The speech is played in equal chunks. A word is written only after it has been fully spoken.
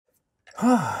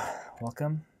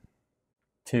Welcome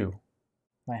to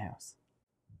my house.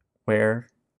 where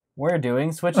We're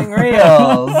doing Switching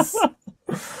Reels.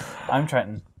 I'm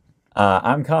Trenton.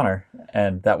 I'm Connor,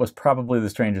 and that was probably the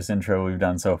strangest intro we've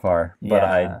done so far, but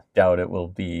Yeah. I doubt it will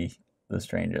be the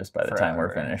strangest by the time we're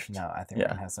Forever. finished. No, I think we're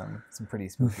gonna have some pretty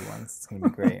spooky ones. It's gonna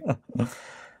be great.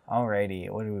 Alrighty,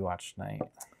 what did we watch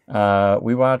tonight?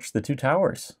 We watched The Two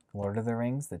Towers. Lord of the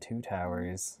Rings: The Two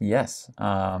Towers. Yes.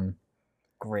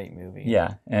 Great movie.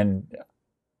 Yeah, and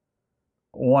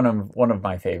one of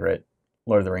my favorite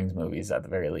Lord of the Rings movies at the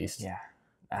very least. Yeah,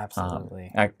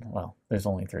 absolutely. Well, there's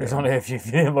only three. There's only a few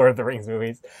Lord of the Rings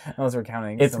movies, unless we're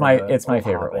counting. It's some my of the it's my old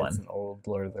favorite Hobbits one. and old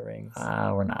Lord of the Rings.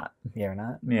 We're not. Yeah, we're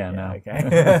not. Yeah, no.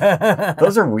 Okay.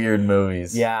 Those are weird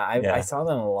movies. Yeah, I saw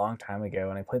them a long time ago,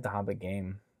 and I played the Hobbit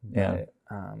game. But,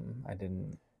 Yeah. I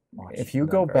didn't watch. If you them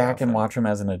go very back and often. watch them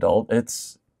as an adult,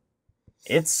 it's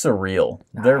surreal.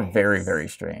 They're very, Nice. very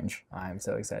strange. I'm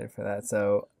so excited for that.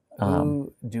 So,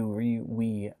 who do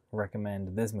we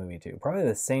recommend this movie to? Probably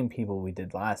the same people we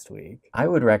did last week. I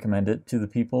would recommend it to the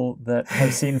people that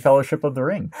have seen Fellowship of the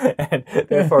Ring. And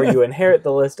therefore, you inherit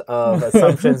the list of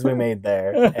assumptions we made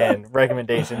there and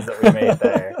recommendations that we made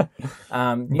there.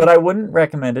 But I wouldn't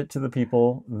recommend it to the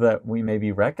people that we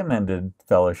maybe recommended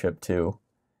Fellowship to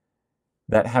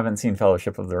that haven't seen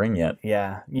Fellowship of the Ring yet.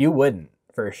 Yeah, you wouldn't,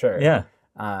 for sure. Yeah.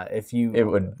 If you... It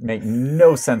would make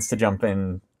no sense to jump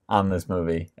in on this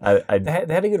movie. They had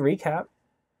a good recap.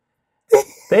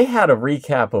 They had a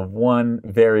recap of one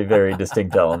very, very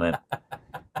distinct element.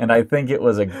 And I think it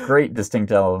was a great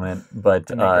distinct element, but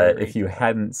if you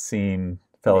hadn't seen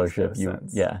Fellowship,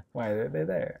 sense. Why are they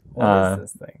there? What is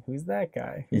this thing? Who's that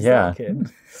guy? Who's that kid?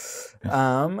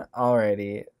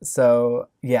 Alrighty. So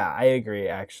yeah, I agree.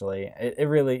 Actually, it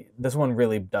really, this one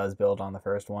really does build on the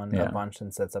first one a bunch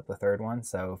and sets up the third one.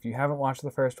 So if you haven't watched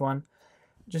the first one,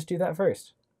 just do that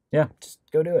first. Yeah, just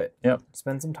go do it. Yep.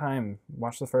 Spend some time.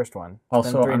 Watch the first one.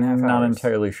 Also, Spend 3.5 I'm not hours.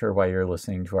 entirely sure why you're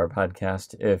listening to our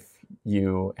podcast if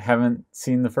you haven't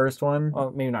seen the first one.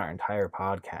 Well, maybe not our entire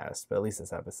podcast, but at least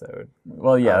this episode.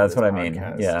 Well, yeah, that's this what I mean.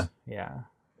 podcast. Yeah. Yeah.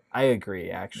 I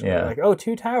agree, actually. Yeah. Like, oh,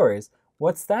 Two Towers.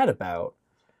 What's that about?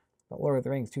 The Lord of the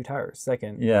Rings, Two Towers,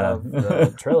 second of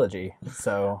the trilogy.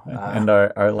 So, and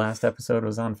our last episode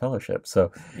was on Fellowship,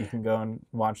 so you can go and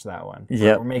watch that one.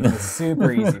 Yep. We're making this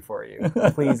super easy for you.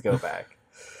 Please go back.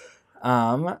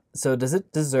 So does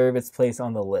it deserve its place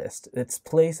on the list? Its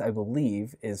place, I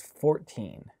believe, is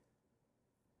 14.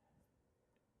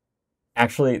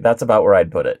 Actually, that's about where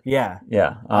I'd put it. Yeah.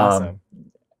 Yeah. Awesome.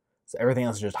 So everything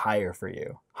else is just higher for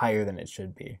you. Higher than it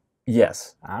should be.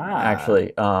 Yes.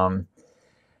 Actually.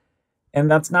 And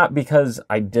that's not because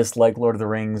I dislike Lord of the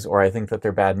Rings or I think that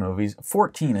they're bad movies.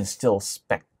 14 is still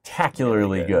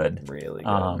spectacularly good. Really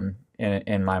good.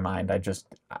 In my mind,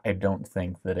 I don't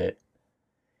think that it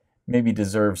maybe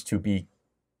deserves to be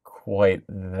quite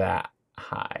that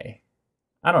high.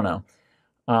 I don't know.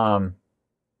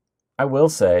 I will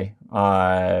say,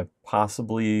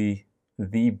 possibly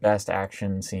the best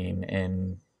action scene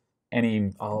in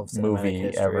any All of cinematic movie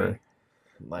history. ever.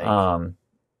 Like,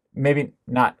 Maybe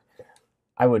not.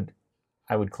 I would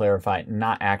clarify,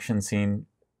 not action scene,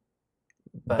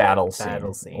 but battle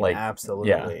scene. scene. Like,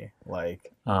 absolutely.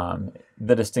 Like,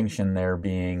 the distinction there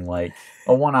being like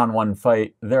a one-on-one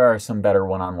fight. There are some better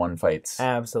one-on-one fights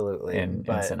absolutely in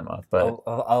cinema, but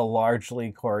but a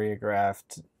largely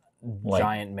choreographed Like-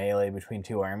 giant melee between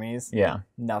two armies. yeah,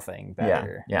 Nothing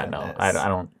better. yeah, than no, this.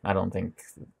 I don't think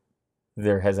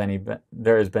there has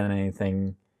been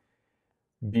anything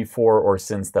before or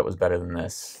since that was better than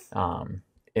this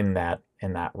in that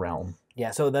realm.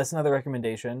 Yeah, so that's another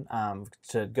recommendation,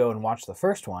 to go and watch the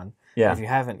first one Yeah, if you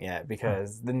haven't yet,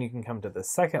 because then you can come to the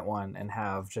second one and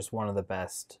have just one of the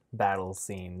best battle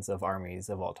scenes of armies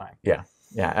of all time. yeah,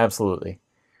 absolutely.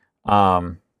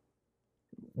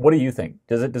 What do you think?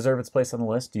 Does it deserve its place on the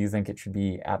list? Do you think it should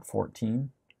be at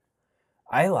 14?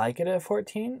 I like it at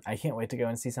 14. I can't wait to go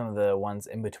and see some of the ones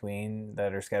in between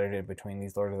that are scattered in between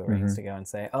these Lord of the Rings to go and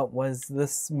say, oh, was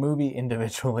this movie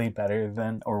individually better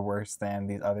than or worse than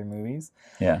these other movies?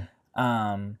 Yeah.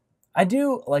 I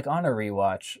do, like, on a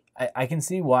rewatch, I can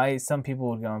see why some people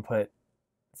would go and put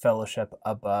Fellowship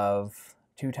above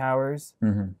Two Towers,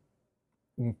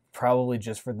 probably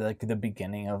just for the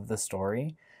beginning of the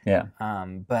story. Yeah.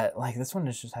 But like this one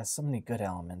just has so many good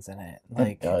elements in it.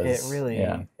 It does. It really,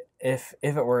 Yeah. if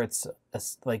it were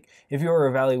like if you were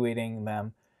evaluating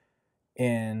them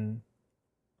in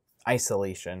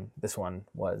isolation, this one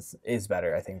is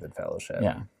better, I think, than Fellowship.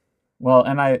 Yeah. Well,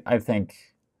 and I think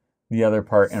the other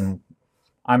part, and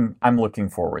I'm looking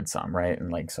forward some, right?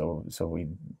 And like so we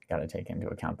got to take into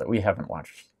account that we haven't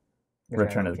watched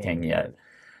Return of the King yet.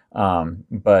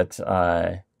 But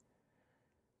I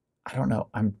don't know.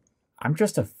 I'm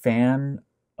just a fan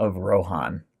of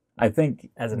Rohan. I think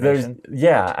as a nation.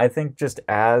 I think just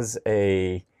as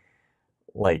a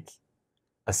like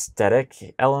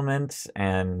aesthetic element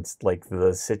and like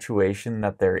the situation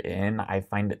that they're in, I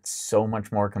find it so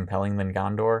much more compelling than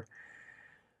Gondor.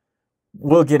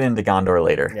 We'll get into Gondor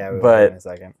later. Yeah, we will but in a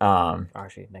second.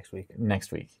 Actually, next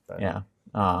week. But. Yeah.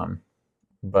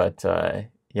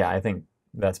 Yeah, I think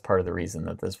that's part of the reason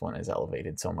that this one is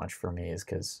elevated so much for me is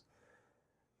because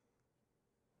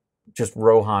just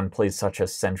Rohan plays such a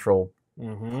central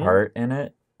part in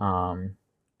it. And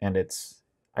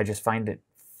I just find it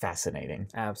fascinating.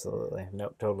 Absolutely.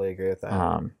 Nope, totally agree with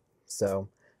that. So,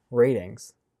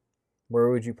 ratings. Where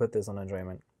would you put this on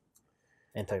enjoyment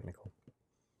and technical?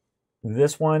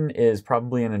 This one is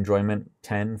probably an enjoyment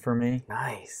 10 for me.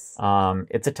 Nice.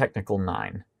 It's a technical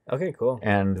 9. Okay, cool.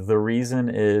 And the reason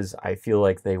is I feel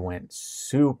like they went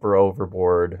super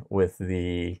overboard with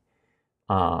the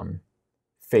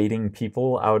fading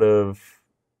people out of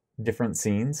different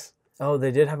scenes. Oh,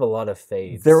 they did have a lot of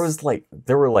fades. There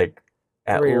were like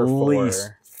at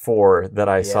least 4 that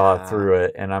I saw through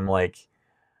it, and I'm like,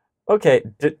 okay,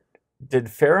 did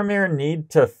Faramir need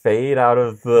to fade out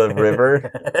of the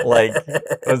river? Like,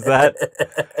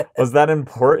 was that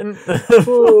important?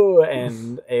 Ooh,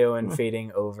 and Eowyn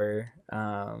fading over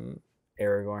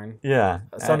Aragorn. Yeah.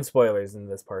 Some spoilers in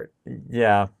this part.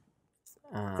 Yeah.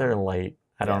 They're light.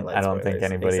 I don't think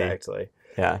anybody. Exactly.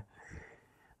 Yeah.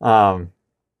 I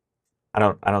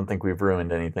don't think we've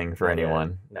ruined anything for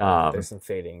anyone. No, there's some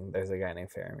fading. There's a guy named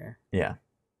Faramir. Yeah.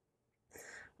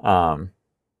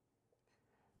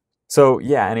 So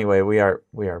yeah, anyway, we are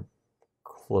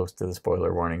close to the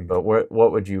spoiler warning, but what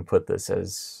would you put this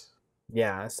as?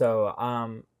 Yeah, so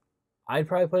I'd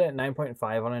probably put it at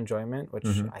 9.5 on enjoyment, which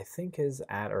I think is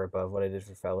at or above what I did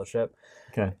for Fellowship.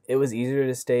 Okay. It was easier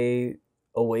to stay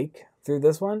awake through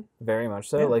this one, very much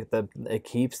so. Yeah. Like it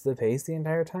keeps the pace the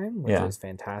entire time, which is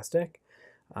fantastic.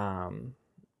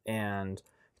 And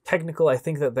technical, I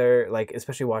think that they're like,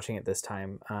 especially watching it this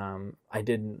time, I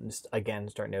did again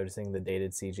start noticing the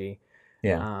dated CG.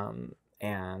 Yeah.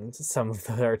 And some of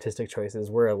the artistic choices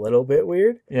were a little bit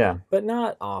weird. Yeah. But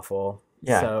not awful.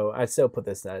 Yeah. So I'd still put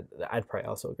this at, I'd probably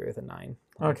also agree with a 9.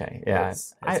 Okay. Yeah.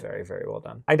 It's very, very well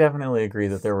done. I definitely agree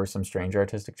that there were some strange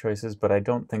artistic choices, but I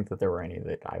don't think that there were any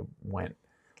that I went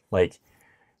like.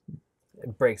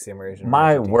 It breaks the immersion.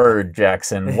 My word,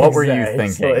 Jackson, what were you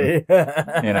thinking?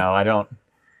 I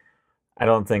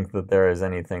don't think that there is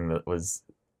anything that was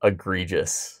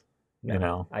egregious.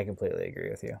 No, I completely agree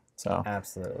with you. So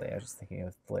absolutely, I was just thinking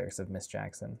of the lyrics of Miss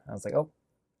Jackson. I was like, oh,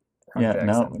 yeah,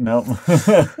 Jackson. no.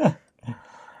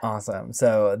 Awesome.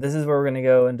 So this is where we're gonna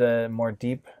go into more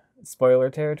deep spoiler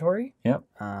territory. Yep.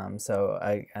 So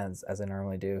as I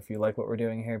normally do, if you like what we're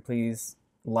doing here, please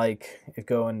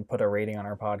go and put a rating on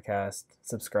our podcast,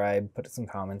 subscribe, put some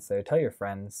comments there, tell your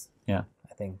friends. Yeah.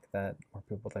 I think that more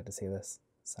people would like to see this.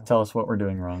 So tell us what we're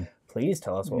doing wrong. Please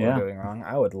tell us what we're doing wrong.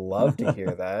 I would love to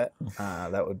hear that.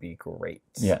 That would be great.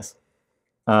 Yes.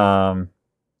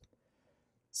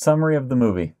 Summary of the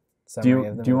movie. Do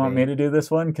you want me to do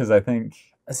this one? Because I think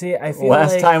I feel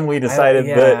last time we decided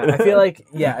that I feel like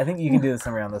I think you can do the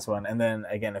summary on this one, and then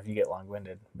again, if you get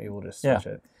long-winded, maybe we'll just switch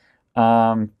it.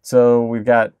 So we've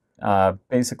got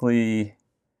basically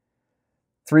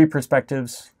 3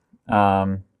 perspectives.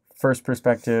 First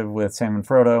perspective with Sam and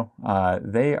Frodo.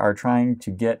 They are trying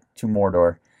to get to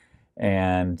Mordor,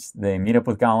 and they meet up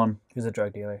with Gollum. Who's a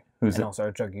drug dealer. Also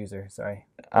a drug user, sorry.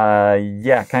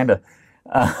 Yeah, kind of.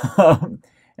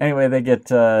 Anyway, they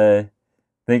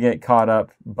get caught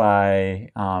up by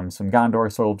some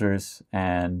Gondor soldiers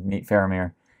and meet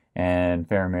Faramir, and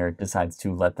Faramir decides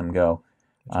to let them go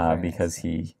because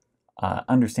he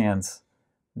understands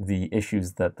the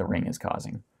issues that the ring is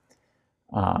causing.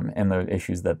 And the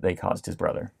issues that they caused his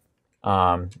brother.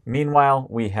 Meanwhile,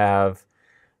 we have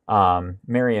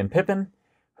Merry and Pippin,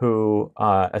 who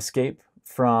escape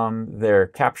from their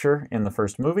capture in the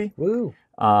first movie. Woo!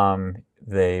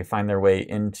 They find their way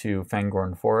into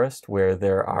Fangorn Forest, where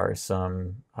there are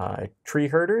some tree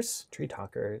herders. Tree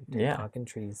talking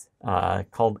trees.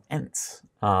 Called Ents.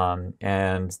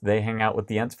 And they hang out with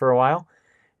the Ents for a while,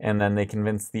 and then they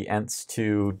convince the Ents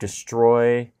to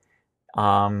destroy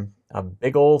a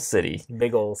big old city.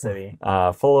 Full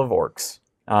of orcs.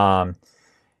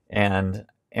 And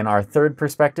in our third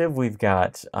perspective, we've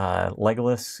got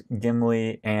Legolas,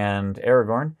 Gimli, and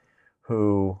Aragorn,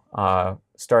 who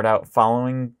start out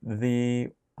following the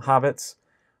hobbits.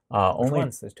 Which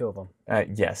ones? There's 2 of them.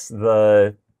 Yes,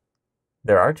 there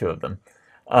are 2 of them.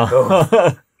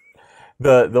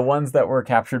 The ones that were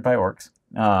captured by orcs.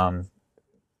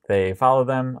 They follow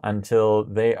them until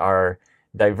they are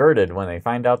diverted when they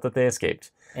find out that they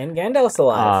escaped. And Gandalf's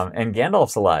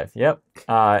alive. Yep.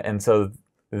 And so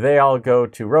they all go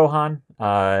to Rohan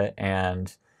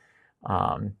and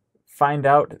find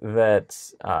out that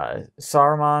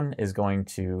Saruman is going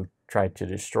to try to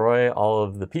destroy all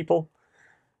of the people,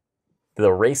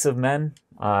 the race of men,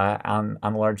 on a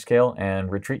large scale,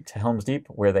 and retreat to Helm's Deep,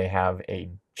 where they have a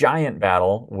giant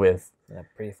battle with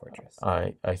pretty fortress.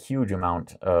 A huge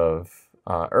amount of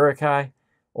Uruk-hai,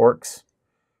 orcs.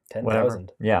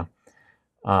 10,000. Yeah.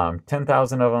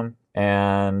 10,000 of them.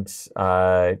 And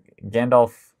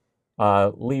Gandalf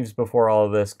leaves before all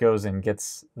of this, goes and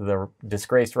gets the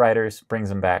disgraced riders, brings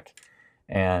them back,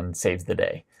 and saves the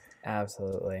day.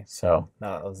 Absolutely. So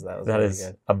that was that really is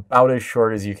good. about as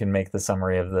short as you can make the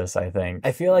summary of this, I think.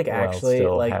 I feel like actually,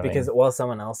 like, because while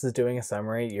someone else is doing a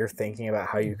summary, you're thinking about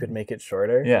how you could make it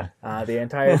shorter. Yeah. The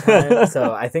entire time.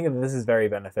 So I think this is very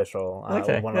beneficial. One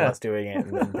of yeah. us doing it,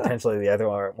 and then potentially the other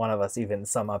one of us even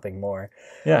sum-upping more.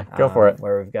 Yeah, go for it.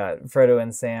 Where we've got Frodo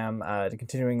and Sam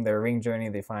continuing their ring journey.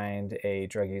 They find a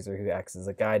drug user who acts as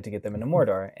a guide to get them into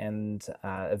Mordor, and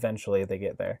eventually they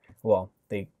get there. Well,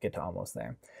 they get to almost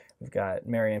there. We've got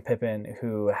Merry and Pippin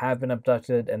who have been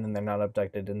abducted, and then they're not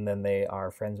abducted, and then they are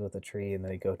friends with a tree, and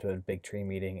then they go to a big tree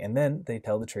meeting, and then they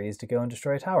tell the trees to go and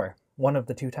destroy a tower. One of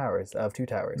the two towers.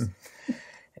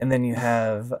 And then you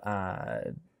have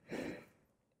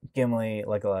Gimli,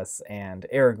 Legolas, and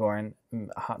Aragorn,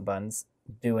 Hot Buns,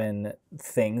 doing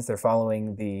things. They're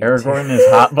following the... Aragorn is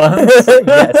Hot Buns?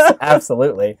 Yes,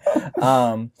 absolutely.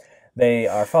 They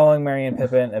are following Merry and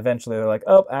Pippin. Eventually, they're like,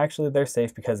 oh, actually, they're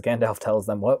safe because Gandalf tells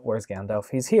them, what? Where's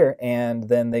Gandalf? He's here. And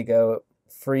then they go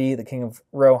free the King of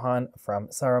Rohan from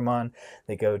Saruman.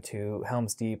 They go to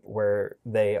Helm's Deep, where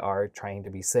they are trying to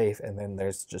be safe. And then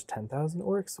there's just 10,000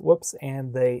 orcs. Whoops.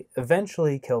 And they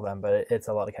eventually kill them, but it's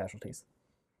a lot of casualties.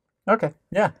 Okay,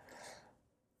 yeah.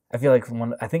 I feel like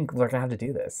I think we're going to have to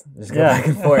do this. Just go back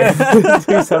and forth.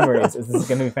 Do summaries. This is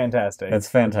going to be fantastic. It's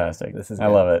fantastic. This is I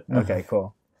love it. Okay,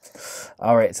 cool.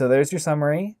 All right, so there's your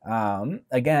summary.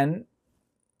 Again,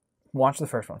 watch the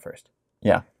first one first.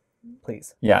 Yeah.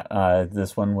 Please. Yeah,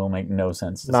 this one will make no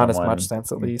sense to Not as someone much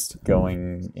sense, at least.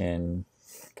 going in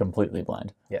completely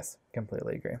blind. Yes,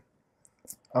 completely agree.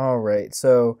 All right,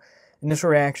 so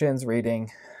initial reactions, rating.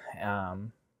 I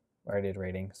already did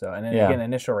rating. So, and then again,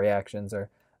 initial reactions are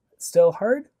still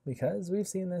hard because we've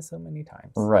seen this so many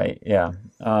times. Right, yeah.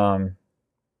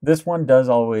 This one does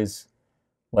always,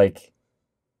 like,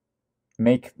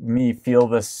 make me feel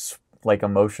this like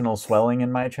emotional swelling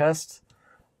in my chest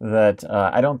that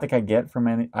I don't think I get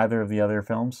from either of the other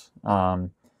films.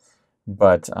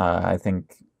 But I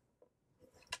think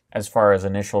as far as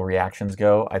initial reactions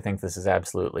go, I think this is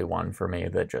absolutely one for me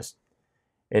that just,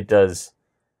 it does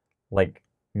like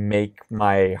make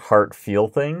my heart feel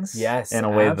things in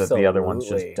a way that the other ones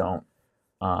just don't.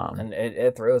 And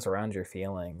it throws around your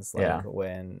feelings, like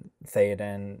when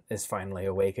Theoden is finally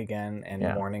awake again and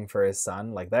mourning for his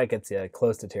son, like that gets you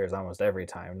close to tears almost every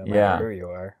time, no matter who you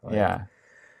are. Like,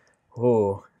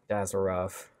 ooh, that's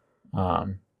rough.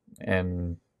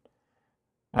 And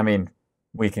I mean,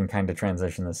 we can kind of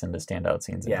transition this into standout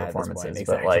scenes and performances,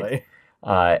 exactly. But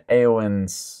like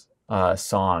Eowyn's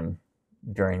song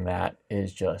during that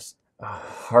is just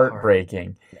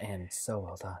heartbreaking and so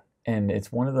well done. And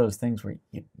it's one of those things where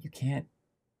you can't,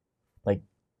 like,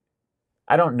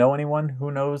 I don't know anyone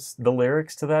who knows the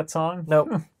lyrics to that song. Nope.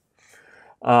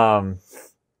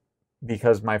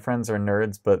 Because my friends are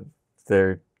nerds, but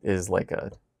there is like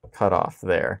a cutoff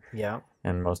there. Yeah.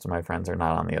 And most of my friends are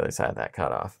not on the other side of that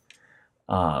cutoff.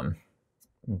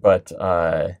 But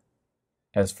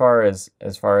as far as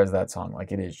that song,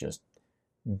 like, it is just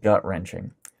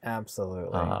gut-wrenching.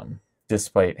 Absolutely.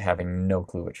 Despite having no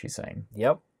clue what she's saying.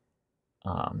 Yep.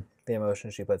 The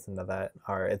emotion she puts into that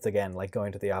it's again like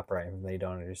going to the opera and they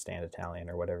don't understand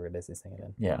Italian or whatever it is he's singing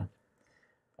in. Yeah.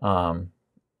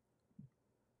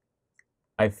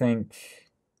 I think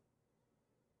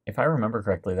if I remember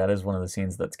correctly, that is one of the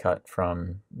scenes that's cut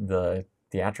from the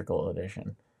theatrical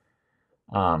edition.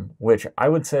 Which I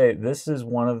would say this is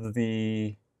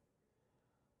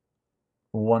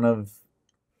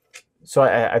so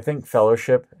I think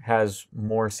Fellowship has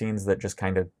more scenes that just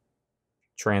kind of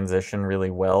transition really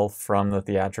well from the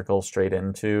theatrical straight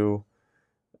into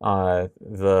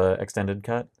the extended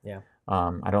cut. Yeah.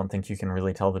 I don't think you can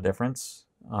really tell the difference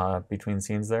between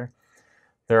scenes there.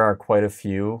 There are quite a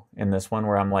few in this one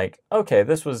where I'm like, okay,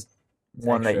 this was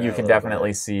one that you can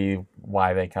definitely see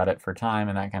why they cut it for time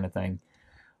and that kind of thing.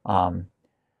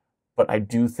 But I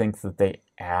do think that they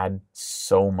add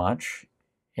so much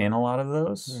in a lot of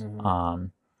those.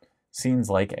 Scenes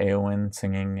like Eowyn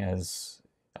singing as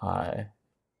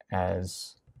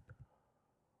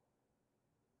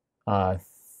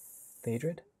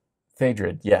Phaedrid?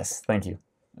 Phaedrid, yes, thank you.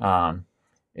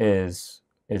 Is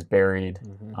buried.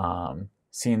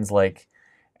 Scenes like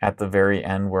at the very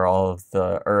end where all of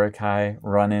the Uruk-hai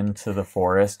run into the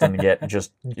forest and get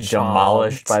just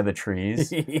demolished by the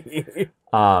trees.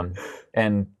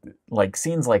 And like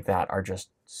scenes like that are just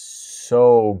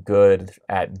so good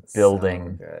at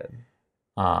building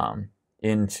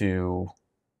into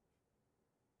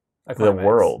the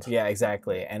world. Yeah,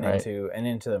 exactly. And right?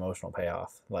 into the emotional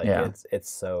payoff. Like it's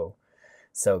so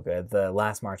good. The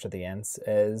last March of the Ents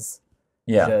is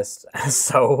just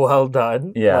so well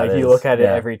done. Yeah, like you look at it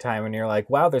every time and you're like,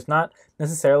 wow, there's not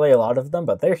necessarily a lot of them,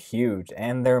 but they're huge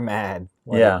and they're mad.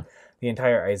 Like, the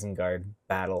entire Isengard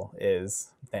battle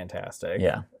is fantastic.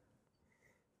 Yeah.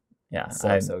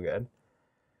 So good.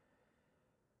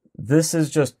 This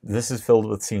is filled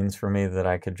with scenes for me that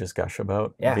I could just gush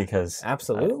about. Yeah, because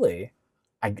absolutely.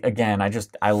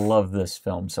 I love this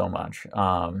film so much.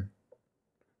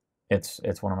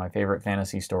 It's one of my favorite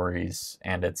fantasy stories,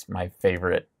 and it's my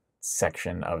favorite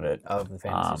section of it. Of the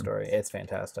fantasy story. It's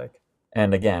fantastic.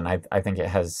 And again, I think it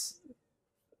has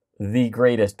the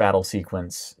greatest battle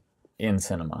sequence in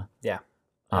cinema. Yeah,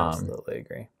 absolutely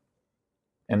agree.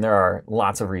 And there are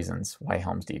lots of reasons why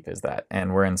Helm's Deep is that.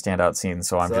 And we're in standout scenes,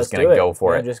 so I'm just going to go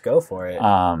for it. Just go for it.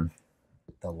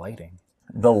 The lighting.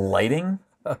 The lighting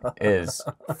is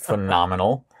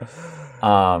phenomenal.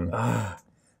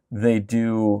 They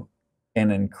do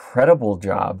an incredible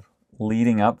job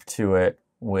leading up to it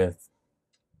with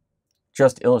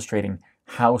just illustrating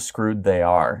how screwed they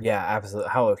are. Yeah,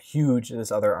 absolutely. How huge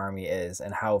this other army is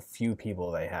and how few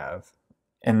people they have.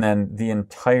 And then the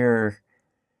entire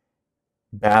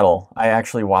battle, I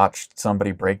actually watched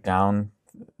somebody break down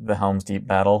the Helm's Deep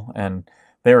battle, and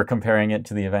they were comparing it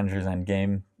to the Avengers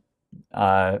Endgame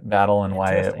battle and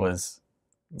why it was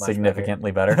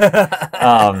significantly better.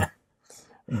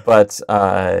 But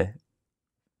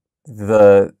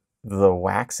the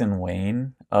wax and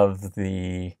wane of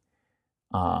the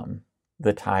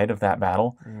tide of that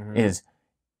battle is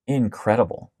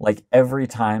incredible. Like every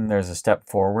time there's a step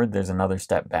forward, there's another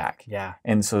step back. Yeah.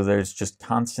 And so there's just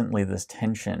constantly this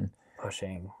tension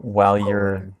pushing while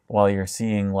you're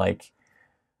seeing like,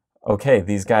 okay,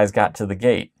 these guys got to the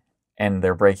gate and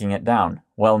they're breaking it down.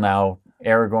 Well, now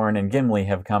Aragorn and Gimli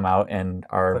have come out and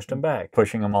are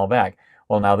pushing them all back.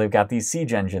 Well, now they've got these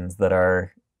siege engines that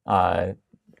are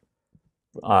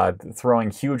throwing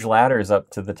huge ladders up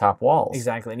to the top walls.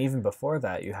 Exactly. And even before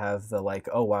that, you have the like,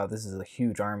 oh wow, this is a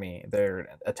huge army.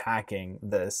 They're attacking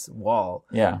this wall.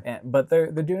 Yeah. But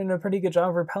they're doing a pretty good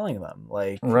job of repelling them.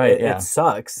 Like, it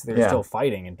sucks. They're still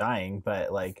fighting and dying,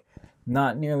 but like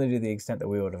not nearly to the extent that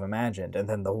we would have imagined. And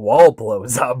then the wall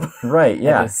blows up. Right.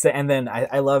 Yeah. And then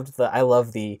I love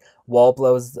the wall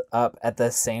blows up at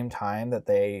the same time that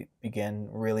they begin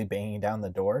really banging down the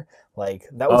door. Like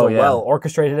that was well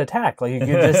orchestrated attack. Like you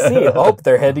could just see,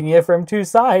 they're hitting you from two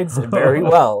sides very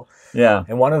well. Yeah.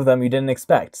 And one of them you didn't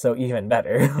expect, so even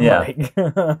better. Yeah.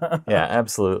 Yeah,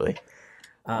 absolutely.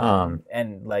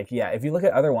 And like, if you look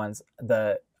at other ones,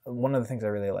 one of the things I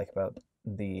really like about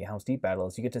the Helm's Deep battle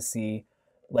is you get to see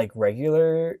like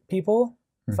regular people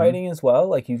fighting as well.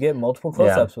 Like you get multiple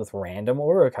close-ups with random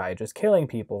Uruk-hai just killing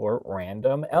people, or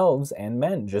random elves and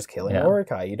men just killing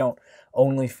Uruk-hai. You don't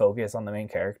only focus on the main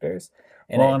characters.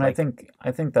 And I think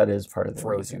that is part of the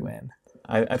throws reason. You in.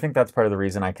 I think that's part of the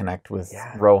reason I connect with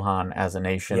Rohan as a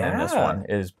nation in this one,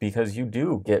 is because you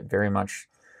do get very much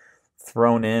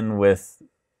thrown in with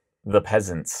the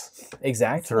peasants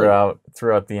throughout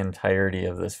the entirety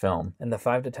of this film. And the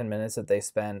 5 to 10 minutes that they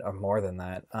spend, or more than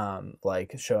that,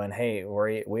 like showing, hey,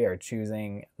 we are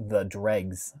choosing the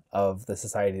dregs of the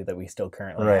society that we still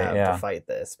currently have to fight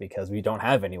this, because we don't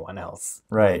have anyone else.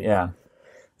 Right. Like,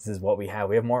 this is what we have.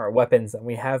 We have more weapons than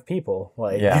we have people.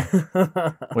 Like,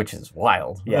 which is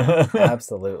wild. Yeah,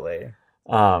 absolutely.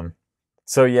 So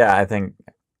I think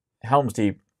Helm's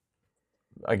Deep.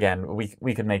 Again,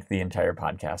 we could make the entire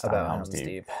podcast about Helm's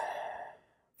Deep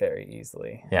very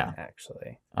easily. Yeah,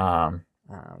 actually. And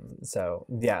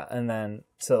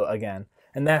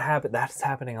that's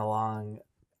happening along.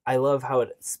 I love how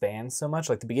it spans so much.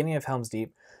 Like the beginning of Helm's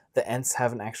Deep, the Ents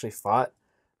haven't actually fought,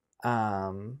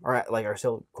 or like are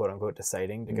still quote unquote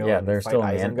deciding to go and they're fight still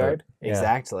Isengard. Yeah.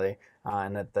 Exactly.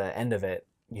 And at the end of it,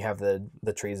 you have the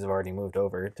trees have already moved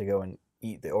over to go and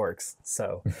eat the orcs.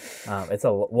 So it's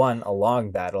a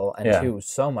long battle, and two,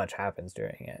 so much happens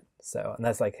during it. So, and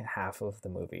that's like half of the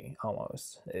movie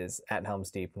almost is at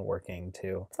Helm's Deep and working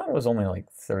to. I thought it was only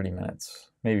like 30 minutes,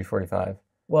 maybe 45.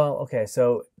 Well, okay,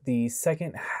 so the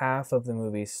second half of the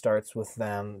movie starts with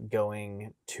them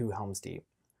going to Helm's Deep.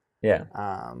 Yeah.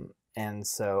 And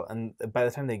by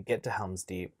the time they get to Helm's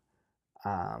Deep,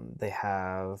 they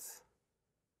have.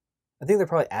 I think they're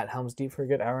probably at Helm's Deep for a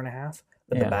good hour and a half.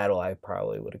 But the battle, I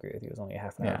probably would agree with you, was only a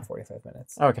half an hour and 45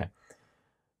 minutes. Okay.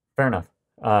 Fair enough.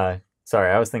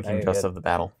 Sorry, I was thinking just of the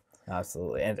battle.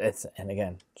 Absolutely. And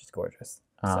again, just gorgeous.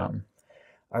 So,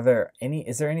 is there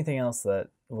anything else that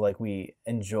like we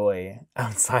enjoy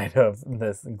outside of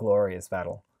this glorious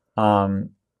battle?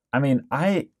 I mean,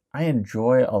 I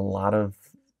enjoy a lot of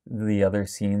the other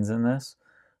scenes in this.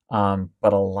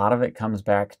 But a lot of it comes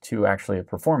back to actually a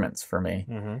performance for me.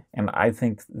 Mm-hmm. And I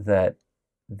think that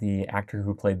the actor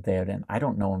who played Theoden, I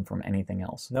don't know him from anything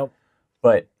else. Nope.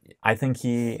 But I think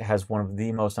he has one of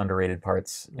the most underrated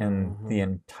parts in the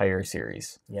entire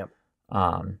series. Yep.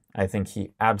 I think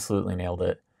he absolutely nailed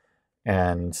it.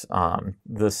 And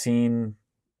the scene,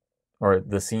 or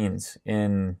the scenes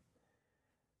in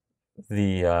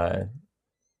the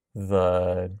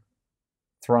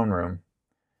throne room,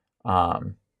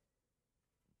 are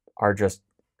just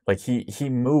like he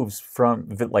moves from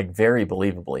like very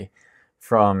believably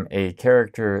from a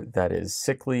character that is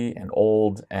sickly and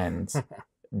old and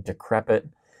decrepit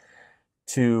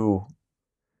to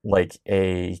like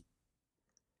a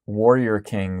warrior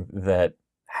king that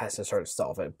has to start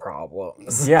solving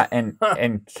problems. Yeah, and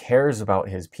cares about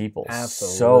his people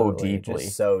so deeply.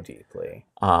 Just so deeply.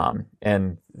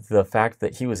 And the fact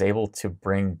that he was able to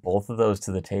bring both of those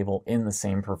to the table in the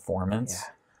same performance.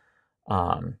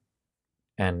 Yeah.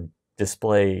 And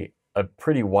display a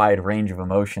pretty wide range of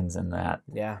emotions in that.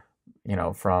 Yeah. You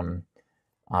know, from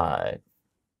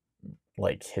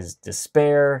like his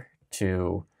despair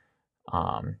to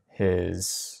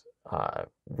his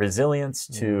resilience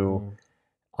to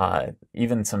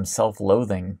even some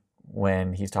self-loathing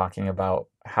when he's talking about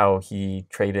how he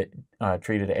treated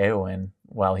Éowyn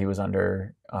while he was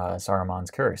under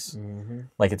Saruman's curse.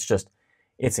 Like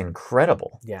it's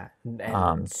incredible. Yeah,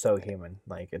 and so human.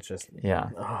 Like it's just yeah.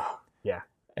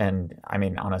 And I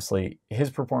mean, honestly, his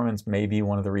performance may be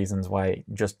one of the reasons why,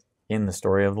 just in the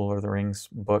story of the Lord of the Rings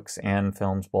books and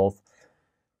films both,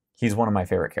 he's one of my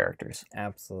favorite characters.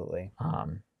 Absolutely.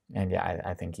 And yeah,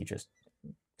 I think he just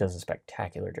does a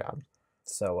spectacular job.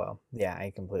 So well. Yeah,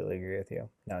 I completely agree with you.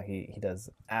 No, he does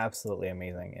absolutely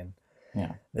amazing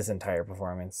in this entire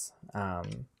performance.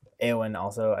 Éowyn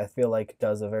also, I feel like,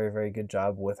 does a very, very good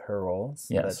job with her roles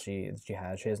that she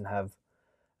has. She doesn't have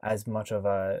as much of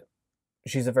a...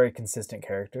 She's a very consistent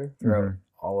character throughout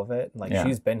all of it. Like,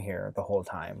 she's been here the whole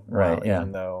time. Right,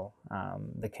 even though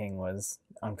the king was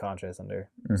unconscious under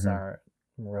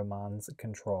Saruman's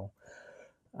control.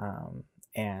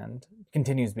 And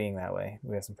continues being that way.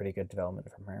 We have some pretty good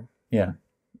development from her. Yeah.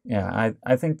 Yeah,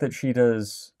 I think that she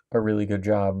does a really good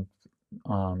job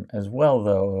as well,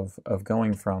 though, of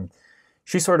going from...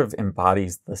 She sort of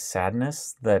embodies the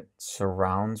sadness that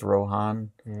surrounds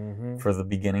Rohan for the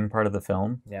beginning part of the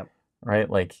film. Yep. Right?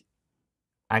 Like,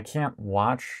 I can't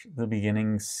watch the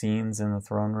beginning scenes in the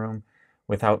throne room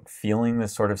without feeling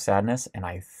this sort of sadness, and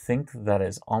I think that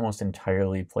is almost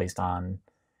entirely placed on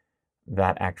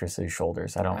that actress's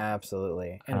shoulders.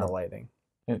 Absolutely. And the lighting.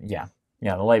 Yeah.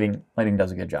 Yeah, the lighting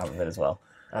does a good job of it as well.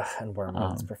 And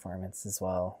Wormwood's performance as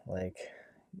well. Like,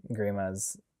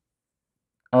 Grima's...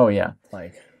 Oh, yeah.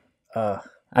 Like,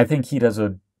 I think he does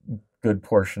a good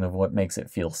portion of what makes it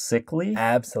feel sickly.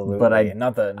 Absolutely. But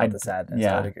not the sadness.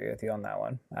 Yeah. I would agree with you on that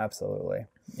one. Absolutely.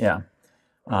 Yeah.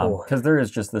 Because there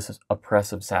is just this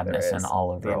oppressive sadness in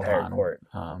all of the Rohan. Entire court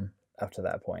up to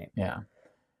that point. Yeah.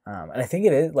 And I think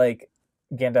it is, like,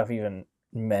 Gandalf even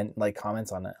meant, like,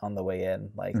 comments on it on the way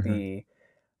in. Like,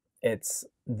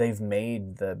 they've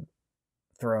made the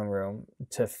throne room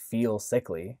to feel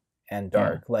sickly and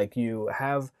dark. Yeah. Like, you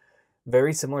have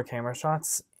very similar camera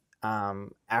shots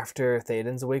after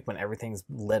Theoden's awake when everything's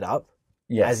lit up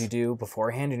as you do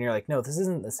beforehand, and you're like, no, this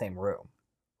isn't the same room.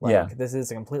 Like, this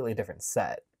is a completely different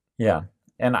set. Yeah.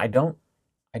 And I don't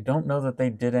know that they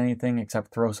did anything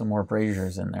except throw some more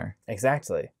braziers in there.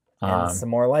 Exactly. And some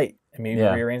more light. And maybe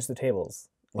rearrange the tables.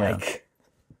 Like,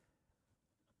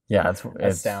 it's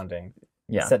astounding.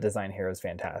 Yeah. Set design here was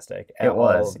fantastic. It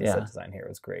was. The set design here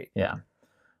was great. Yeah.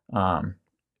 And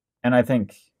I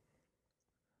think,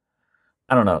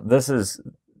 I don't know, this is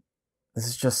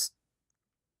just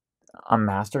a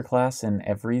masterclass in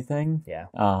everything. Yeah.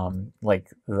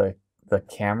 Like the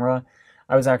camera.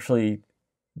 I was actually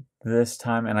this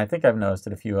time, and I think I've noticed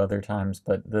it a few other times,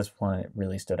 but this one it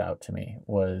really stood out to me,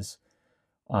 was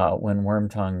when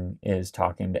Wormtongue is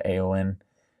talking to Eowyn,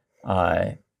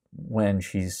 when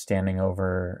she's standing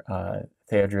over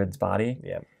Theodred's body.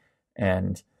 Yep.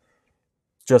 And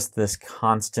just this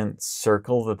constant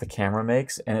circle that the camera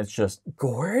makes, and it's just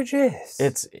gorgeous.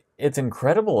 It's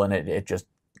incredible, and it just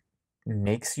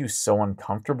makes you so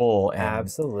uncomfortable. And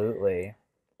absolutely,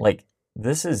 like,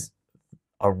 this is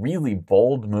a really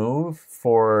bold move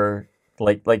for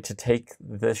like to take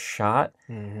this shot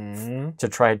to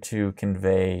try to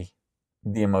convey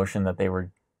the emotion that they were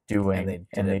doing,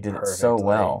 and they did it so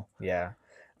well. Yeah.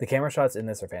 The camera shots in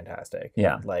this are fantastic.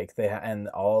 Yeah. Like and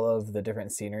all of the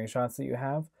different scenery shots that you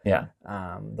have. Yeah.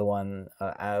 The one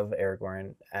of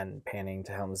Aragorn and panning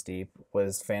to Helm's Deep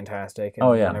was fantastic. And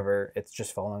whenever it's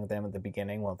just following them at the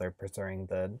beginning while they're pursuing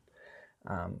the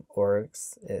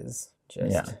orcs is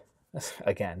just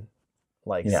again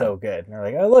so good. And they're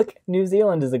like, oh look, New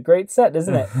Zealand is a great set,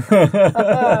 isn't it?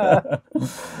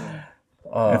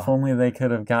 If only they could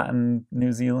have gotten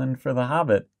New Zealand for The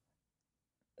Hobbit.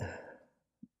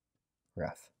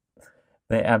 Rough.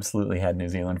 They absolutely had New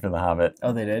Zealand for The Hobbit.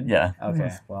 Oh, they did? Yeah.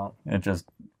 Okay, well. It just...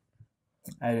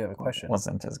 I do have a question.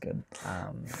 Wasn't as good.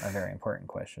 A very important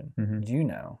question. Mm-hmm. Do you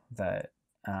know that...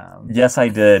 yes, I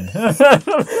did.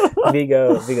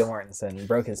 Viggo Mortensen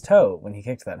broke his toe when he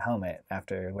kicked that helmet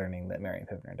after learning that Merry and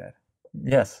Pippin are dead.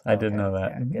 Yes, I did know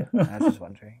that. Yeah, good. I was just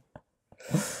wondering.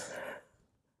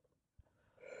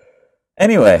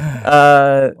 Anyway.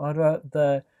 What about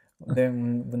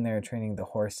when they were training the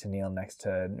horse to kneel next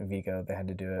to Viggo, they had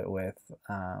to do it with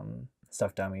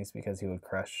stuffed dummies because he would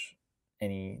crush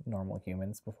any normal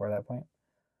humans before that point?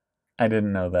 I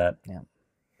didn't know that. Yeah.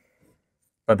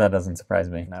 But that doesn't surprise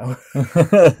me. No.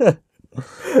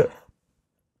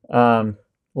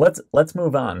 Let's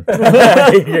move on.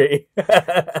 I agree.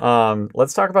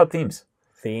 Let's talk about themes.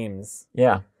 Themes.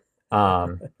 Yeah.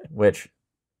 Which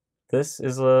this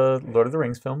is a Lord of the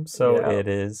Rings film, so it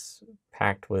is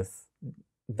packed with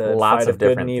lots of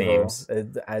different themes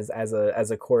as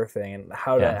a core thing, and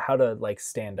how to like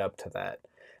stand up to that.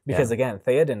 Because again,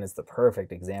 Theoden is the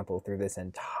perfect example through this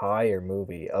entire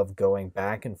movie of going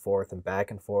back and forth and back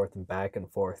and forth and back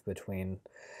and forth between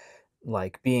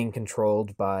like being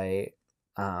controlled by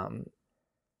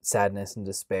sadness and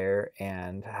despair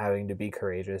and having to be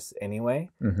courageous anyway.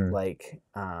 Mm-hmm. Like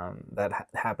that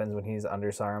happens when he's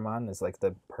under Saruman, is like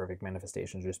the perfect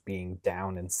manifestation, just being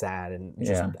down and sad and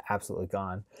just absolutely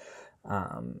gone.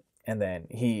 And then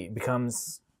he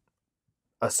becomes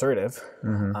assertive.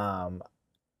 Mm-hmm.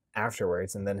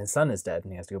 Afterwards, and then his son is dead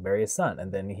and he has to go bury his son,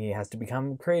 and then he has to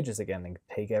become courageous again and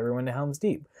take everyone to Helm's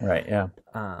Deep. Right. Yeah.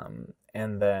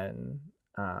 And then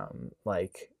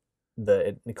like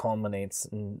it culminates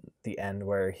in the end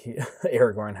where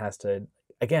Aragorn has to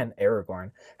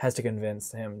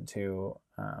convince him to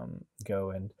go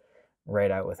and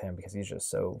ride out with him because he's just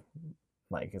so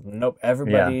like, nope,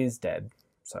 everybody's dead.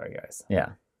 Sorry guys.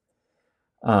 Yeah.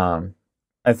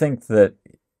 I think that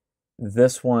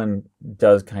this one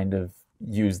does kind of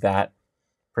use that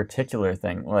particular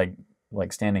thing, like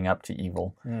standing up to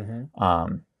evil,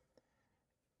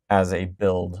 as a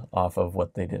build off of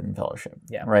what they did in Fellowship.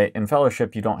 Yeah. Right? In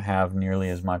Fellowship, you don't have nearly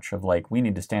as much of like, we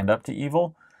need to stand up to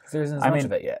evil. There isn't as much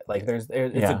of it yet. Like it's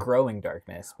a growing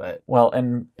darkness, but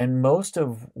and most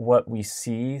of what we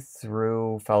see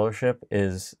through Fellowship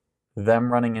is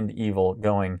them running into evil,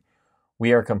 going,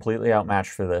 we are completely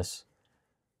outmatched for this.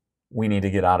 We need to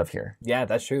get out of here. Yeah,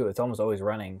 that's true. It's almost always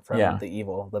running from the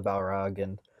evil, the Balrog,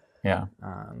 and the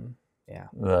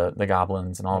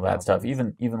goblins and all that stuff.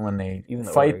 Even when they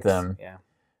fight orcs, them,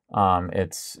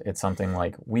 it's something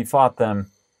like, we fought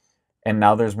them, and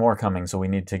now there's more coming, so we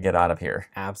need to get out of here.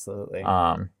 Absolutely.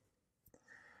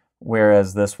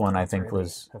 Whereas this one, I think,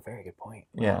 was a very good point.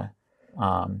 Yeah.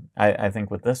 I think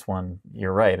with this one,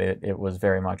 you're right. It was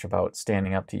very much about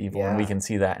standing up to evil, and we can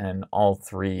see that in all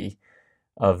three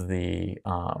of the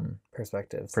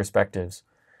perspectives,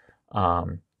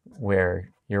 where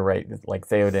you're right, like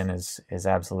Theoden is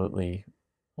absolutely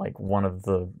like one of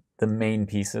the main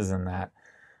pieces in that,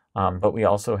 but we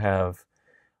also have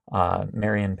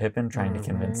Merry and Pippin trying to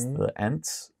convince the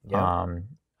Ents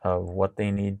of what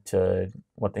they need to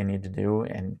do,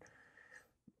 and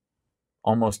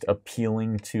almost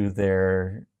appealing to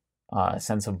their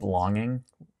sense of belonging,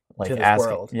 like to this asking,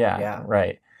 world.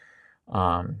 Right.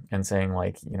 And saying,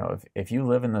 like, if you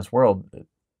live in this world,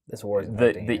 this war is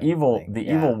the evil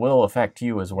will affect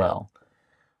you as well.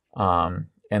 And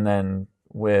then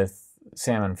with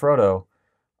Sam and Frodo,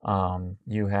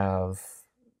 you have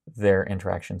their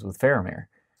interactions with Faramir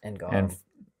and Gollum.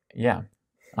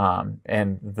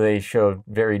 And they showed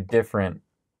very different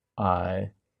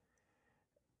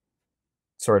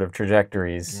sort of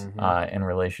trajectories in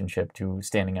relationship to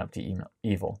standing up to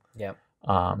evil. Yep.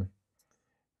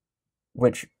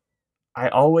 Which I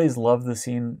always love the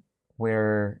scene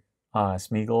where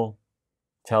Smeagol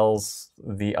tells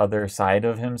the other side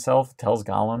of himself, tells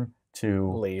Gollum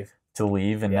to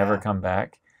leave and never come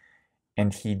back,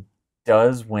 and he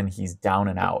does when he's down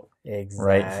and out. Exactly.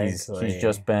 Right? He's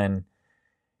just been,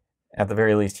 at the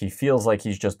very least, he feels like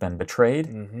he's just been betrayed.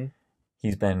 Mm-hmm.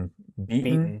 He's been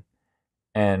beaten,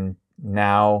 and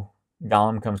now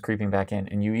Gollum comes creeping back in,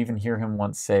 and you even hear him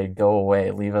once say, "Go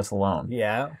away, leave us alone."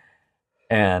 Yeah.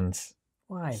 And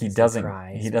why he doesn't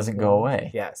go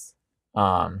away. Yes.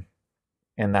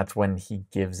 And that's when he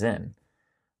gives in.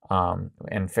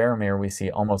 And Faramir, we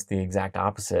see almost the exact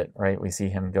opposite, right? We see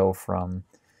him go from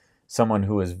someone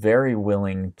who is very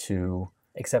willing to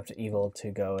accept evil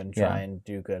to go and try and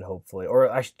do good, hopefully, or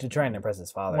to try and impress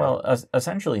his father. Well,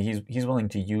 essentially, he's willing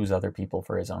to use other people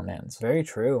for his own ends. Very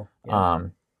true. Yeah.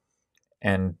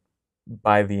 And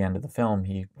by the end of the film,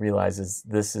 he realizes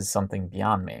this is something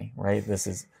beyond me, right? This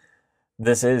is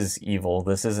evil.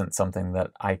 This isn't something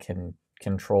that I can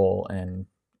control and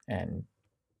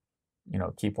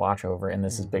keep watch over, and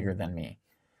this is bigger than me.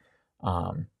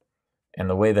 And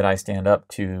the way that I stand up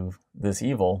to this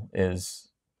evil is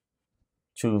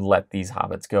to let these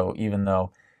hobbits go, even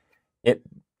though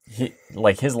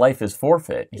his life is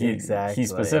forfeit. He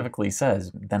specifically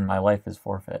says, "Then my life is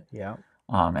forfeit." Yeah.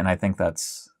 And I think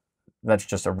that's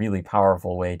just a really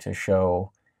powerful way to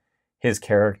show his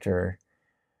character.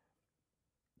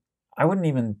 I wouldn't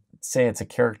even say it's a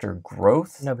character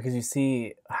growth. No, because you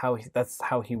see that's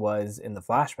how he was in the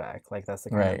flashback. Like, that's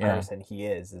the kind of person he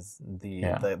is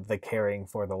the caring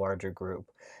for the larger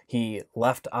group. He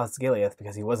left Osgiliath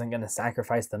because he wasn't going to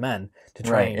sacrifice the men to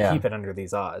try and keep it under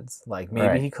these odds. Like,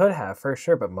 maybe he could have, for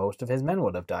sure, but most of his men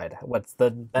would have died. What's the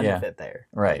benefit there?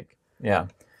 Right. Yeah.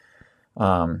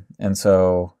 And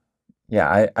so,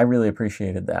 I really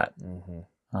appreciated that. Mm-hmm.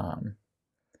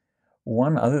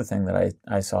 One other thing that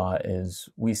I saw is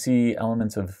we see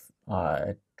elements of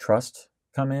trust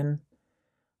come in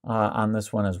on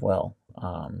this one as well.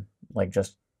 Like,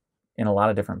 just in a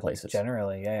lot of different places.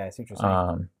 Generally, I see what you're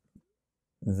saying.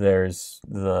 There's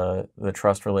the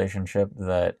trust relationship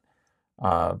that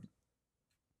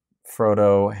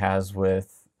Frodo has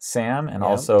with Sam, and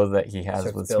also that he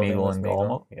has with Smeagol and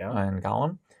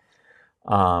Gollum.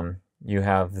 You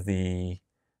have the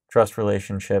trust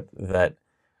relationship that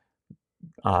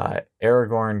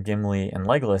Aragorn, Gimli, and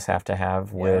Legolas have to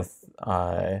have with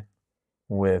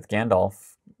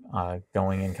Gandalf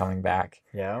going and coming back.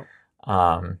 Yeah.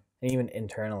 And even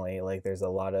internally, like, there's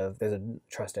a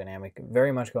trust dynamic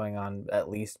very much going on, at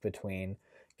least between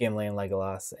Gimli and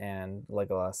Legolas and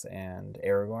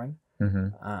Aragorn.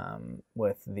 Mm-hmm.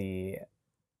 With the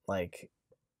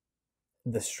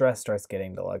stress starts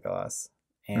getting to Legolas,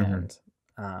 and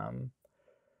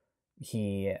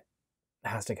he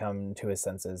has to come to his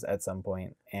senses at some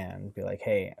point and be like,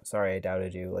 "Hey, sorry I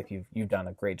doubted you. Like, you've done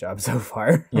a great job so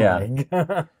far." Yeah.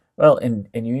 Well, and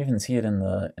you even see it in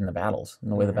the battles, in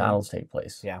the way the battles take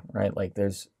place. Yeah. Right? Like,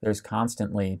 there's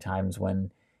constantly times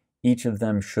when each of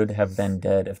them should have been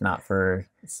dead, if not for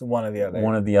one of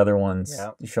the other ones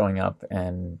showing up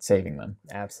and saving them.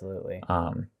 Absolutely.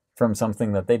 From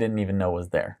something that they didn't even know was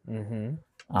there. Mm-hmm.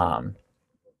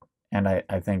 And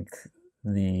I think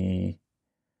and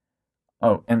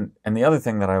the other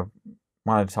thing that I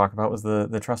wanted to talk about was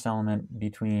the trust element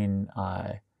between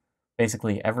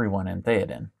basically everyone in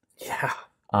Theoden. Yeah.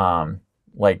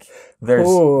 Like,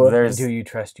 there's do you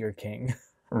trust your king?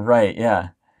 Right, yeah.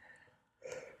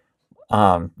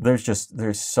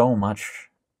 There's so much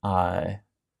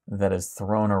that is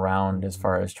thrown around as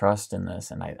far as trust in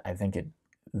this, and I think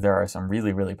there are some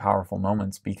really, really powerful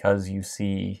moments because you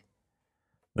see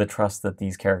the trust that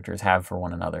these characters have for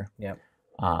one another. Yep.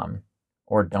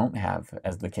 Or don't have,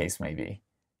 as the case may be.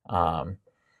 And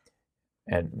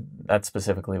that's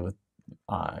specifically with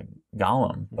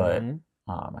Gollum, but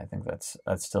I think that's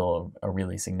still a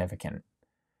really significant,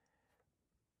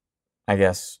 I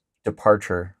guess,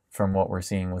 departure from what we're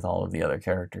seeing with all of the other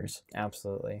characters.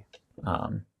 Absolutely.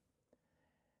 And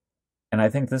I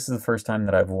think this is the first time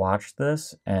that I've watched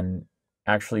this and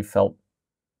actually felt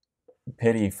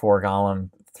pity for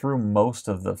Gollum through most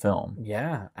of the film.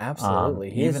 Yeah, absolutely.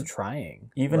 He is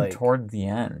trying. Even toward the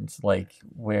end,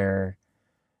 where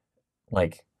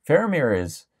Faramir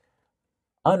is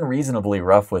unreasonably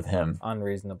rough with him.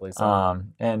 Unreasonably so.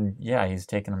 And yeah, he's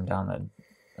taken him down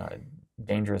a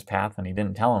dangerous path, and he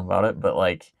didn't tell him about it, but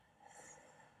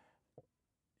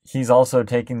he's also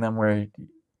taking them where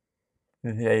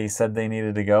they said they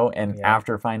needed to go, and Yeah.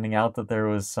 after finding out that there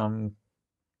was some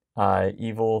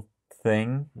evil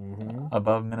thing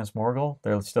above Minas Morgul,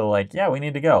 they're still like, yeah, we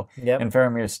need to go. Yep. And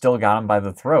Faramir still got him by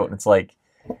the throat. It's like,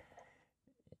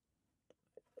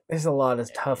 there's a lot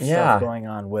of tough Yeah. stuff going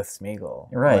on with Smeagol.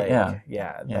 Right, Like, yeah.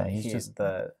 Yeah. Yeah, he's just-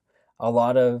 a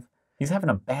lot of he's having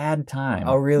a bad time.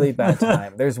 a really bad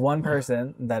time. There's one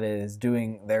person that is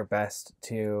doing their best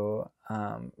to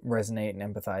resonate and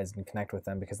empathize and connect with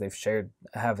them because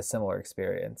have a similar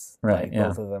experience. Right, Like yeah.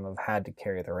 both of them have had to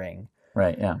carry the ring.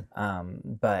 Right, yeah.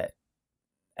 But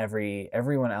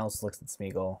everyone else looks at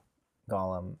Smeagol,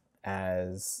 Gollum,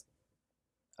 as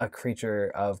a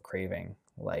creature of craving.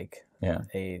 Like, Yeah.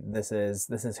 This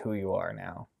is who you are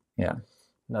now. Yeah.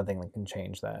 Nothing can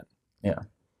change that. Yeah.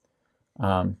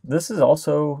 This is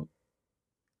also,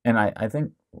 and I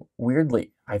think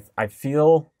weirdly, I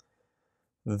feel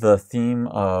the theme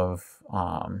of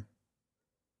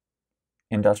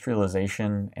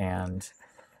industrialization and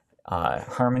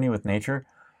harmony with nature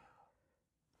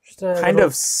kind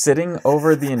of sitting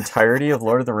over the entirety of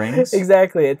Lord of the Rings.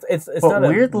 Exactly. It's but not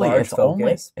weirdly, a large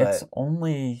focus, it's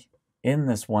only in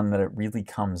this one that it really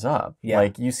comes up. Yeah.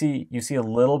 Like you see a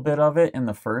little bit of it in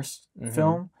the first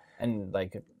film, and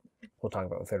like we'll talk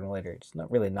about the third one later. It's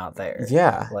not there.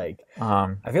 Yeah. Like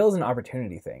I feel it was an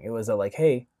opportunity thing. It was a like,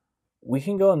 hey, we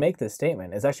can go and make this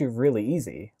statement. It's actually really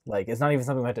easy. Like it's not even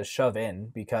something we had to shove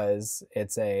in because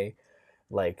it's a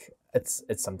like it's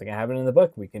something that happened in the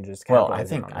book. We can just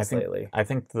capitalize on it slightly. I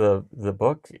think the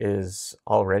book is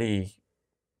already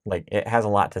like it has a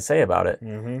lot to say about it.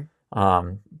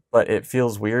 But it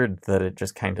feels weird that it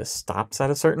just kind of stops at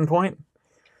a certain point.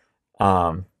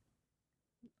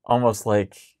 Almost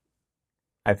like,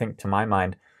 I think to my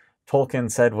mind,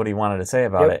 Tolkien said what he wanted to say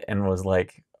about it and was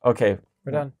like, okay,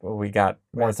 we're done. We got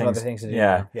more things. Other things to do.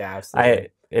 Yeah. Yeah, absolutely.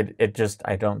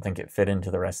 I don't think it fit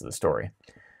into the rest of the story.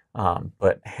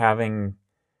 But having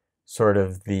sort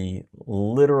of the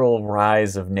literal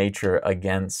rise of nature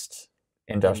against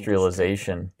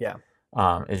industrialization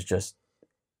is just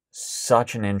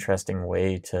such an interesting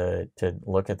way to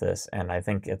look at this, and I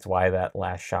think it's why that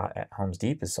last shot at Helm's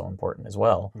Deep is so important as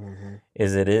well.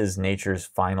 Is it is nature's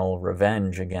final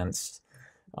revenge against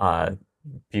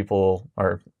people,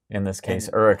 or in this case,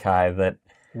 Uruk-hai, that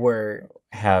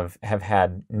have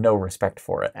had no respect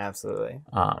for it. Absolutely.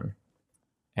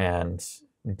 And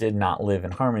did not live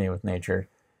in harmony with nature.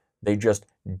 They just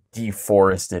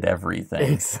deforested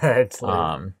everything. Exactly.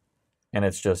 And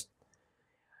it's just,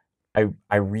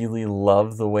 I really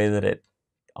love the way that it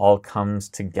all comes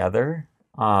together.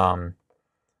 And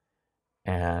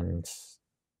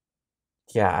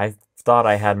yeah, I thought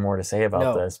I had more to say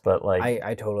about this, but like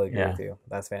I totally agree with you.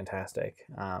 That's fantastic.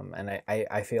 And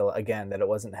I feel again that it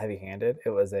wasn't heavy-handed. It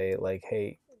was a like,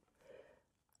 hey,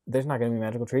 there's not going to be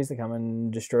magical trees that come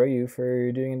and destroy you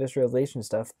for doing industrialization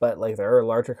stuff, but like there are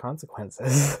larger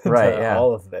consequences to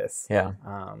all of this. Yeah.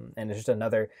 And it's just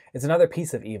another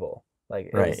piece of evil.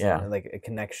 Like like a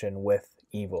connection with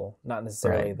evil, not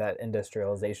necessarily that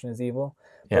industrialization is evil,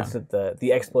 but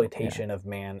the exploitation of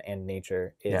man and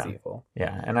nature is evil.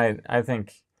 Yeah, and I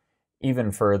think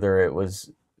even further it was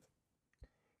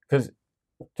because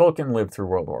Tolkien lived through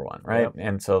World War I, right? Yep.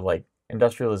 And so like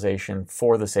industrialization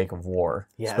for the sake of war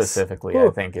specifically, I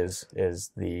think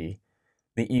is the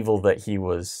evil that he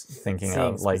was thinking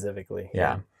of, like specifically.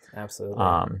 Yeah, absolutely.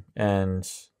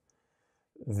 And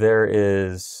there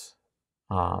is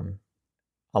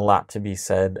a lot to be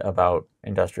said about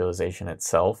industrialization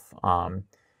itself.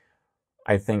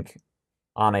 I think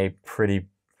on a pretty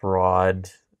broad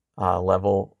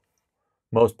level,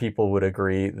 most people would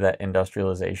agree that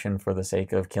industrialization for the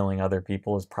sake of killing other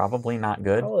people is probably not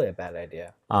good. Probably a bad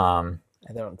idea. I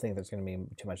don't think there's going to be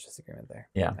too much disagreement there.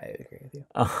 Yeah. I agree with you.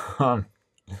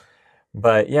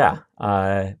 But yeah,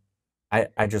 I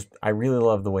really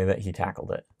love the way that he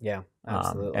tackled it. Yeah,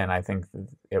 absolutely. And I think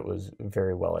it was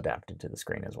very well adapted to the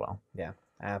screen as well. Yeah,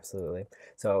 absolutely.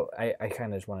 So I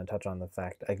kind of just want to touch on the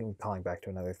fact, I'm calling back to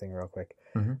another thing real quick.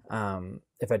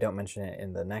 If I don't mention it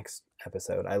in the next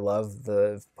episode, I love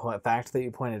the fact that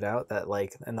you pointed out that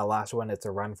like in the last one, it's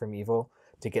a run from evil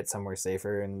to get somewhere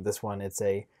safer. And this one, it's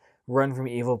a run from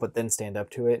evil, but then stand up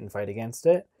to it and fight against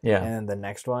it. Yeah. And then the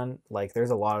next one, like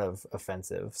there's a lot of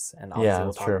offensives, and obviously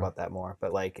we'll talk about that more.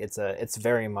 But like it's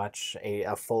very much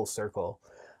a full circle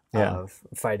of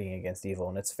fighting against evil,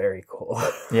 and it's very cool.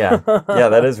 Yeah,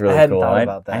 that is really cool. I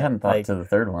hadn't thought to the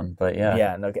third one, but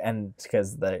yeah, no, and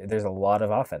because there's a lot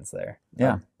of offense there.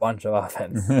 Yeah, a bunch of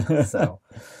offense. So,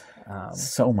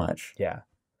 so much. Yeah.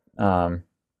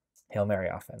 Hail Mary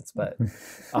offense, but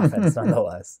offense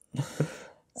nonetheless.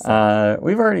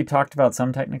 We've already talked about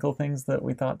some technical things that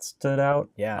we thought stood out.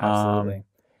 Yeah, absolutely.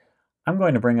 I'm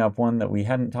going to bring up one that we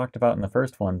hadn't talked about in the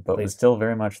first one, but Please. was still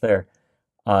very much there.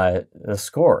 The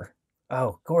score.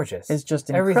 Oh, gorgeous. It's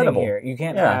just everything incredible. here. You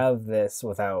can't have this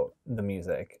without the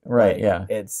music. Right, like, yeah.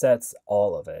 It sets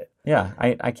all of it. Yeah,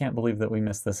 I can't believe that we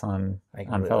missed this on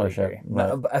Fellowship.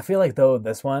 But I feel like, though,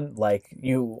 this one, like,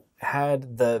 you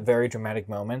had the very dramatic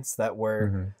moments that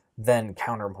were then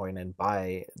counterpointed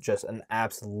by just an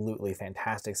absolutely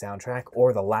fantastic soundtrack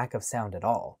or the lack of sound at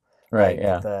all. Right,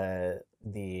 like,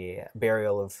 the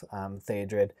burial of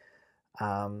Theodred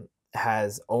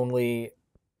has only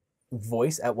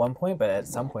voice at one point, but at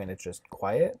some point it's just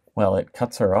quiet. Well, it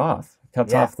cuts her off. It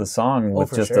cuts off the song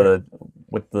with just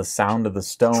with the sound of the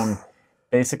stone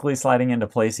basically sliding into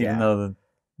place, even though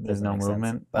there's no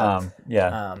movement. But,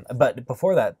 but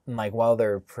before that, like while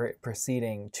they're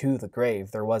proceeding to the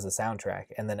grave, there was a soundtrack,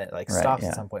 and then it stops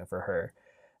at some point for her,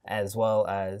 as well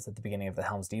as at the beginning of the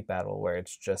Helm's Deep battle, where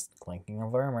it's just clinking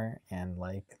of armor and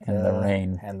the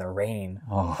rain.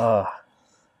 Oh,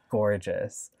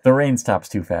 gorgeous. The rain stops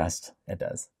too fast. It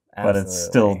does. Absolutely. But it's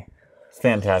still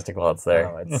fantastic while it's there.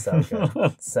 Oh, it's so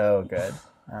good. So good.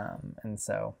 And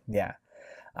so, yeah.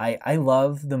 I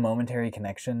love the momentary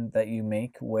connection that you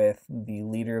make with the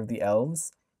leader of the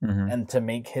elves. And to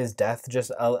make his death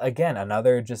just, again,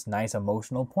 another just nice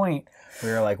emotional point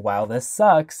where you're like, wow, this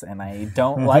sucks, and I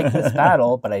don't like this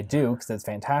battle, but I do because it's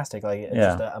fantastic. Like, it's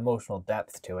just an emotional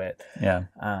depth to it. Yeah.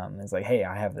 It's like, hey,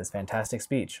 I have this fantastic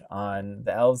speech on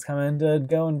the elves coming to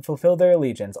go and fulfill their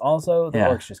allegiance. Also, the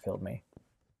orcs just killed me.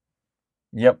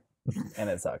 Yep.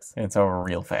 And it sucks. It's over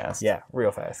real fast. Yeah,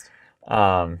 real fast.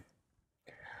 I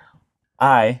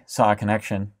saw a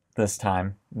connection this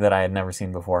time that I had never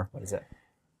seen before. What is it?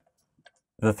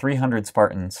 The 300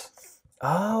 Spartans.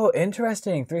 Oh,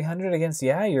 interesting. 300 against,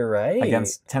 you're right.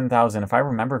 Against 10,000. If I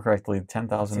remember correctly,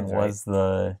 10,000 was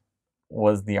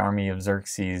the army of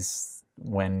Xerxes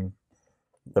when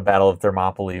the Battle of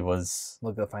Thermopylae was...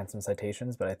 We'll go find some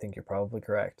citations, but I think you're probably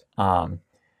correct. And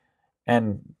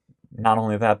not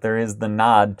only that, there is the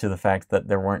nod to the fact that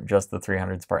there weren't just the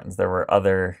 300 Spartans. There were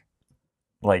other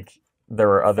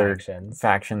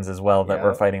factions as well that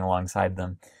were fighting alongside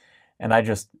them. And I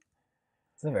just...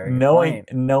 That's a very good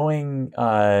point. Knowing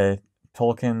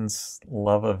Tolkien's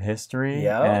love of history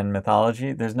and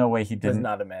mythology, there's no way he didn't. There's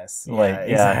not a miss.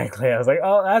 Exactly. I was like,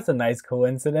 oh, that's a nice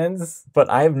coincidence. But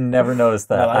I've never noticed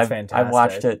that. No, that's fantastic. I've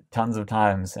watched it tons of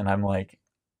times, and I'm like,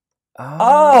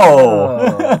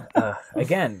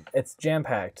 again, it's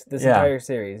jam-packed. This entire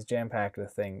series jam-packed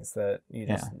with things that you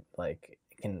just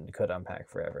could unpack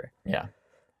forever. Yeah.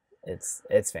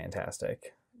 It's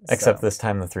fantastic. Except this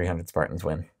time the 300 Spartans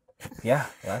win. Yeah,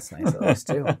 well, that's nice at least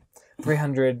too.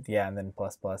 300, and then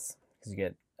plus because you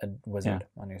get a wizard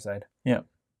on your side. Yeah.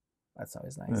 That's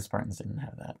always nice. The Spartans didn't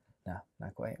have that. No,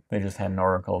 not quite. They just had an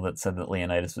oracle that said that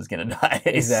Leonidas was going to die.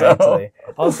 Exactly.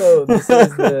 So. Also,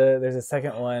 there's a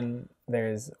second one.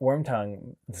 There's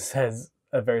Wormtongue says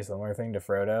a very similar thing to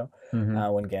Frodo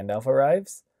when Gandalf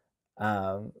arrives.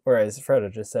 Whereas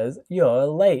Frodo just says, "You're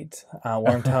late."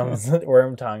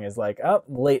 Wormtongue is like, "Oh,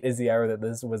 late is the hour that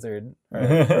this wizard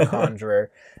or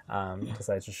conjurer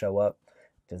decides to show up."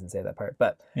 Doesn't say that part,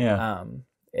 but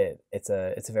it's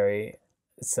a very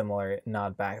similar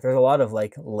nod back. There's a lot of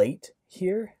late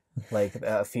here,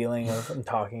 a feeling of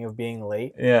talking of being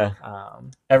late. Yeah.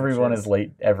 Everyone is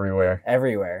late everywhere.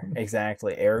 Everywhere,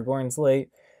 exactly. Aragorn's late.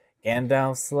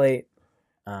 Gandalf's late.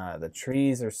 The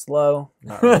trees are slow,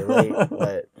 not really late,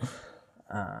 but...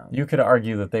 you could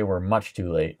argue that they were much too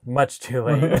late. Much too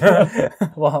late.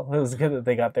 Well, it was good that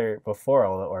they got there before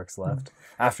all the orcs left.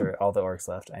 After all the orcs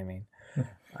left, I mean.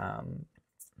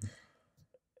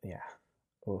 Yeah.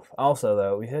 Oof. Also,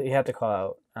 though, you have to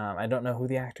call out, I don't know who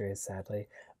the actor is, sadly,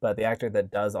 but the actor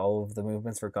that does all of the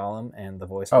movements for Gollum and the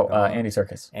voice for Gollum. Andy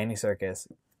Serkis. Andy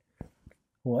Serkis.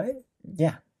 What?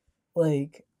 Yeah.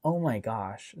 Oh my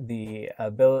gosh, the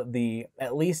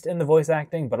at least in the voice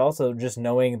acting, but also just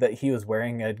knowing that he was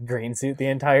wearing a green suit the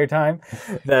entire time,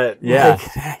 that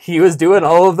he was doing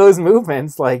all of those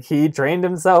movements, he trained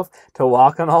himself to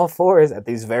walk on all fours at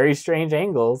these very strange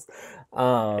angles.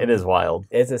 It is wild.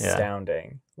 It's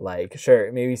astounding.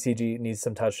 Sure, maybe CG needs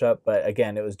some touch up, but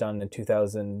again, it was done in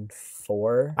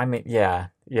 2004. I mean,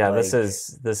 this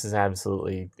is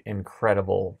absolutely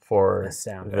incredible for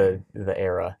the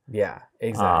era. Yeah,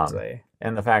 exactly.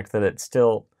 And the fact that it's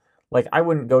still I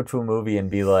wouldn't go to a movie and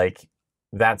be like,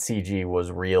 that CG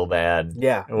was real bad.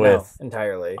 Yeah,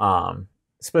 entirely.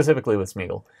 Specifically with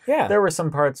Smeagol. Yeah, there were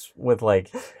some parts with when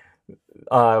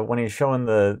he's showing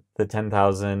the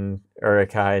 10,000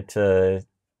 Uruk-hai to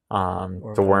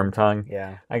the worm tongue.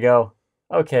 Yeah. I go,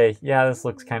 okay, yeah, this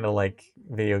looks kind of like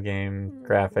video game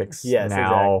graphics now,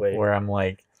 exactly. where I'm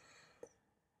like,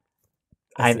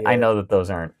 I know that those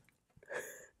aren't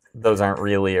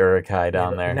really Urukai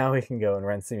down there. Now we can go and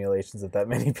run simulations with that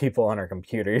many people on our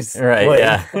computers. Right,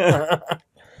 yeah.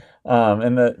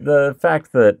 And the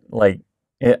fact that, like,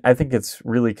 I think it's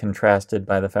really contrasted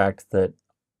by the fact that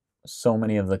so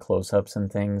many of the close-ups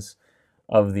and things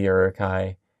of the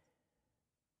Urukai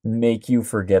make you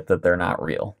forget that they're not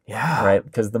real. Yeah. Right?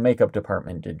 Because the makeup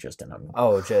department did just an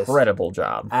incredible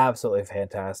job. Absolutely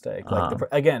fantastic. Like,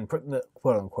 the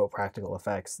quote-unquote practical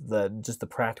effects, the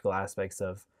practical aspects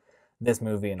of this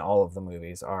movie and all of the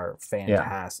movies are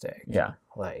fantastic. Yeah.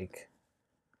 Like...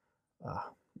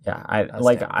 yeah,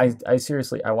 I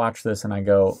seriously, I watch this and I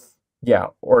go, yeah,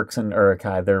 orcs and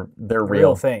Urukai, they're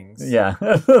real things. Yeah.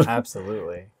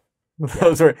 Absolutely.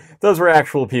 Those were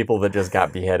actual people that just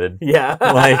got beheaded. Yeah.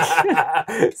 Like,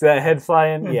 so that head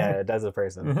flying, yeah, it does a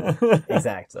person.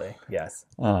 Exactly. Yes.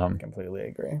 Completely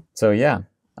agree. So yeah.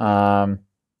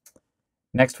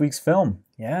 Next week's film.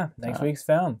 Yeah, next week's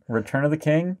film. Return of the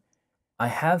King. I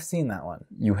have seen that one.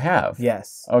 You have?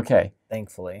 Yes. Okay.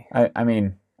 Thankfully. I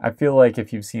mean, I feel like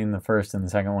if you've seen the first and the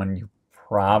second one, you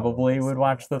probably would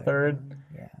watch the third.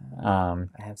 Yeah.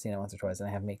 I have seen it once or twice, and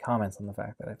I have made comments on the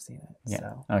fact that I've seen it. Yeah.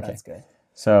 So that's good.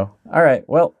 So, all right.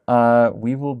 Well,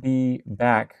 we will be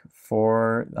back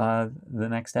for the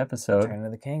next episode. Return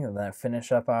of the King, and then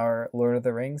finish up our Lord of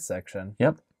the Rings section.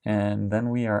 Yep. And then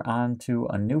we are on to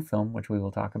a new film, which we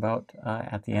will talk about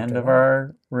at the end of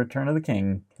our Return of the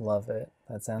King. Love it.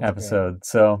 That sounds episode. Great.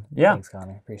 So, yeah. Thanks,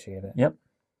 Connor. Appreciate it. Yep.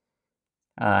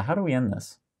 How do we end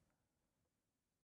this?